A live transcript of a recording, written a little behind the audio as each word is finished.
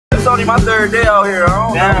It's only my third day out here.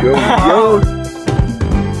 I don't know. Yo.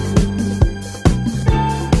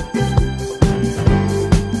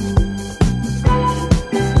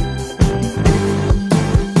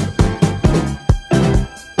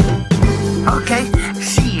 Okay,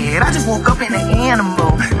 shit, I just woke up in an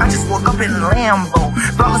animal. I just woke up in a Lambo.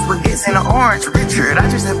 Flawless baguettes in an orange Richard. I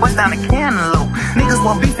just had bust down a cantaloupe. Niggas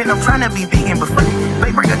want beef and I'm trying to be vegan, but fuck it,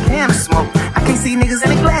 they bring a can of smoke. I can't see niggas in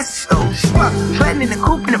the glasses though. Flattening in the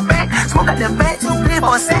coupe in the back. Smoke out the back, too big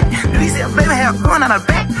for a sack. He said, baby, have fun on her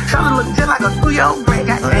back. Charlotte look just like a 2-year-old brat.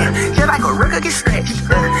 Goddamn, just like a record get stretched.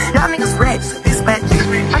 Y'all niggas rats, dispatch.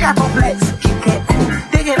 I got 4 blacks, Kit Kat.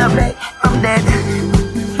 Digging her back, I'm dead.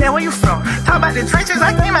 Yeah, where you from? Talk about the trenches,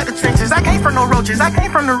 I came out the trenches. I came from no roaches, I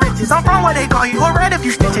came from the riches. I'm from where they call you a rat if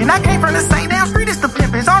you snitching. I came from the same damn street as the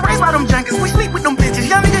pimpins. I'm raised by them junkies, we sleep with them bitches.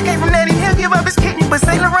 Young nigga came from that, he'll give up his kidney. But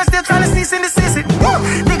Saint Laurent still trying to cease and desist it.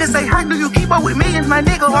 Niggas say, how do you keep up with millions? My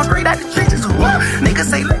nigga, I'm straight out the trenches. Niggas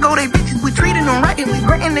say, let go they bitches, we treating them right and we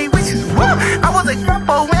granting they wishes. I was a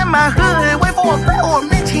capo in my hood, wait for a play or a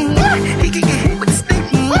mention. He can get hit with the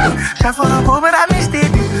sticky. Shot for the ball, but I missed it.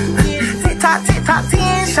 Tick-tock,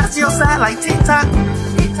 10 shots to your side like tick-tock.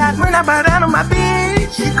 Tick-tock, when I bow down on my bitch,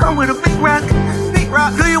 she come with a big rock. Big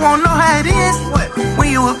rock, do you wanna know how it is? What? When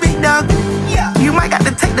you a big dog, yeah, you might got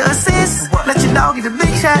to take the assist. Let your dog get a big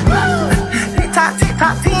shot. Tick-tock,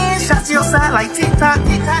 10 shots to your side like tick-tock.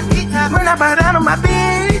 Tick-tock, when I bow down on my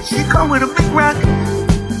bitch, she come with a big rock.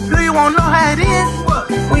 Do you wanna know how it is? What?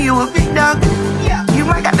 When you a big dog, yeah, you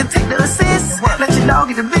might got to take the assist. Let your dog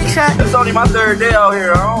get a big shot. It's only my third day out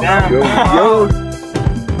here. I don't know. Yo.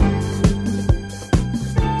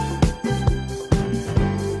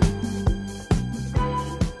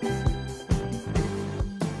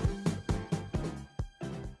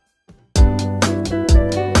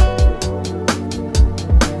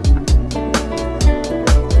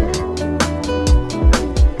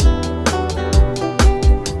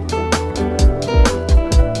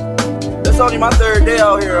 Only my third day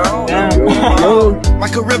out here. I don't know. My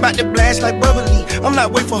career about to blast like bubbly. I'm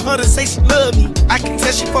not waiting for her to say she love me. I can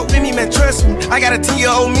tell she fuck with me, man, trust me. I got a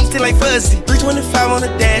 10-year-old me still like fuzzy. 325 on the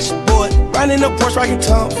dashboard, riding the Porsche, rocking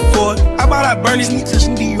Tom Ford. I bought out Bernie's, me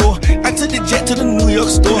touching Dior. I took the jet to the New York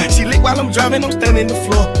store. She lick while I'm driving, I'm standing the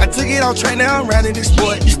floor. I took it off track, now I'm riding this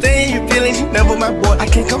sport. You stay in your feelings, you never my boy. I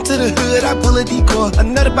can't come to the hood, I pull a decoy.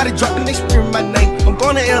 Another body dropping, they screaming my name. I'm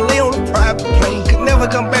going to LA on a private plane. Could never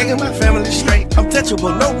come back and my family straight. I'm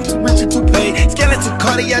touchable, no one too rich or too paid. Skeleton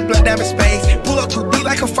cardiac, black diamond space. Pull up too deep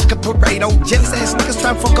like a fucking parade. Oh, jealous ass niggas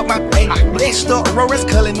try to fuck up my pay. Blessed up, Aurora's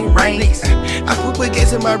culling in rain. I put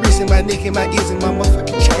baguettes in my wrist and my neck and my ears and my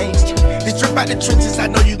motherfucking chains. This drip out the trenches, I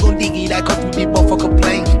know you gon' dig it. I go through the motherfucker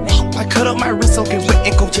plane. I cut up my wrist soaking wet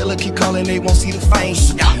and Coachella keep calling, they won't see the fame.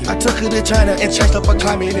 I took her to China and changed up her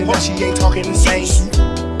climate and now she ain't talking the same.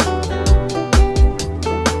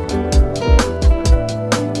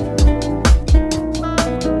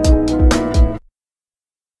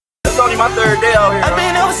 My third day out here. I've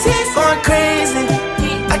been overseas going crazy.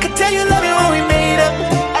 I could tell you love it when we made up.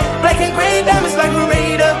 Black and gray diamonds like we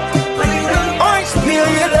made up. Orange peel,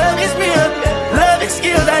 your love is real. Love and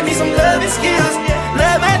skills, I need some love and skills.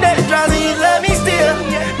 Love my daddy draws and you love me still.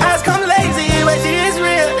 Eyes come lazy, but she is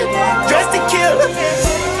real. Dressed to kill.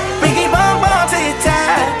 Biggie bomb till you're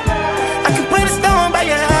tired. I can put a stone by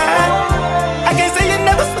your heart. I can't say you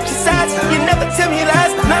never switch your sides. You never tell me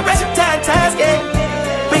lies. Not rush your ties, yeah.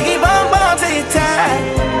 Biggie bomb till you're tired.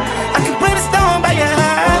 I can put a stone by your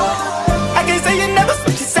heart. I can't say you never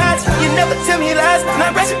switch your sides. You never tell me lies.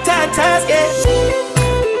 Not rush your ties, yeah.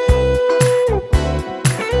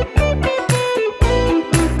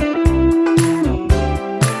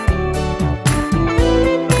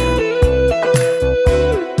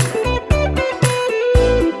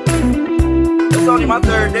 It's only my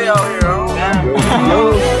third day out here. I don't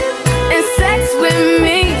know. And sex with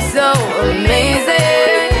me so amazing.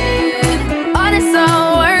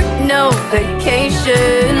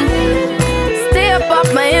 Vacation. Stay up off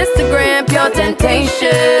my Instagram, pure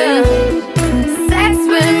temptation. Sex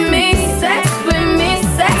with me, sex with me,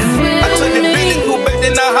 sex with me. I took the Billy cool back,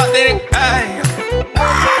 then I hopped in it.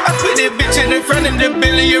 I put that bitch in the front of the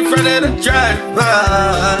Billy in front of the driver.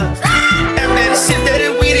 After that shit that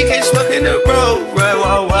it weed, it can't smoke in the road. Right,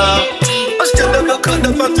 wow, wow. I'm still up, cut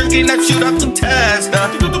up, I'm drinking, I shoot up some ties.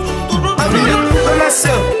 I'm in it by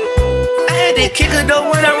myself. They kick her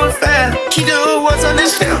though when I run fast. Keep the hood ones on the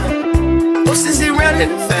shelf. Posters around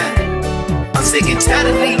in the fan. I'm sick and tired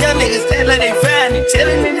of these young niggas that like they fine and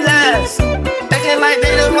telling me lies. Acting like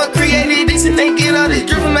they the one created this and they get all this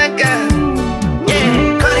drip from my guy.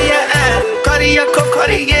 Yeah, Cartier eye, Cartier coat,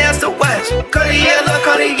 Cartier the watch, Cartier look,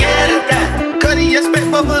 Cartier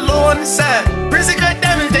my side. Prison cut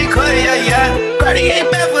diamonds, they Cartier, yeah. Cartier ain't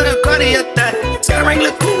bad for the Cartier thigh. Sky ring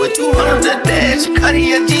look cool with 200 to dash.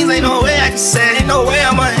 Cartier jeans, ain't no way I can say. Ain't no way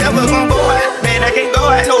I'ma ever gon' go out. Man, I can't go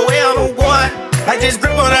out, no way I'm on board. I just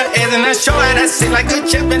grip on her ass and I show it. I sit like a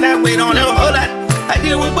chip and I wait on her whole lot. I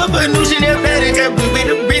deal with Bubba, new Chanel pattern. Got blue with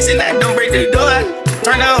the bricks and I don't break the door.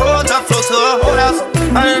 Turn the whole top floor to a whole house.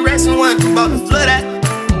 100 racks and one about the flood out.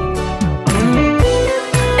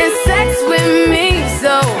 And sex with me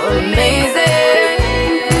so amazing.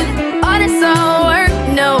 All this all work,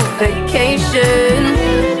 no vacation.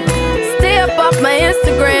 Stay up off my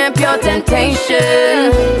Instagram, pure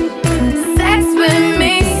temptation. Sex with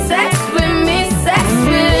me, sex with me, sex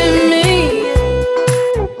with me.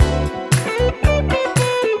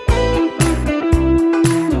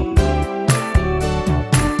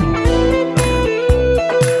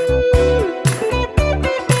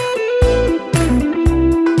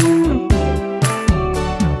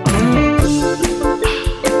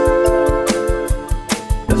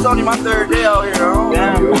 It's only my third day out here, huh?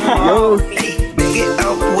 Yo, big it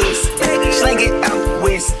out west, slang it out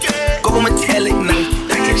west. Go metallic night,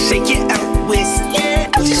 I can shake it out west.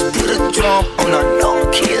 I just put a drum on a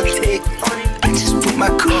no-kill tick. I just put my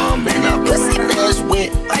cum in a pussy nuts wet.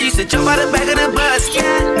 I used to jump out the back of the bus,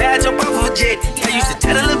 now I jump off of a jet. I used to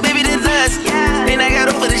tell a little baby to lust, then I got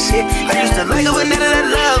over the shit. I used to like her, but now that I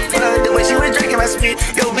love her, the way she was drinking my spit.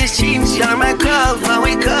 Yo, bitch cheating, she on my cover,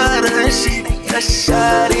 we cut her and shit. A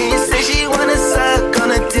shawty say she wanna suck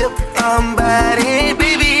on a tip. I'm body,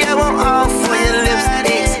 baby, I want all for your lips.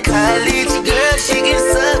 Ex-college girl, she can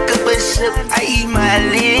suck up a ship. I eat my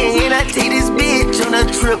leg and I take this bitch on a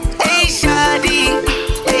trip. Hey, shawty,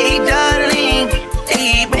 hey, darling,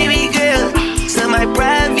 hey, baby girl, to my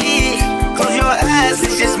private. Close your eyes,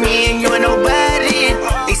 it's just me and you and nobody.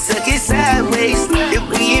 They suck it sideways. If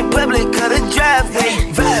we in public, cut a driveway.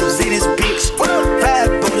 Vibes in this bitch,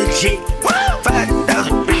 vibe on the jet.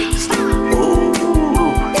 5,000 bricks. Ooh,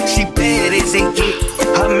 she bad as they get.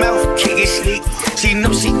 Her mouth kicking slick. She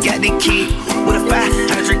know she got the kid with a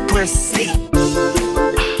 500 pussy.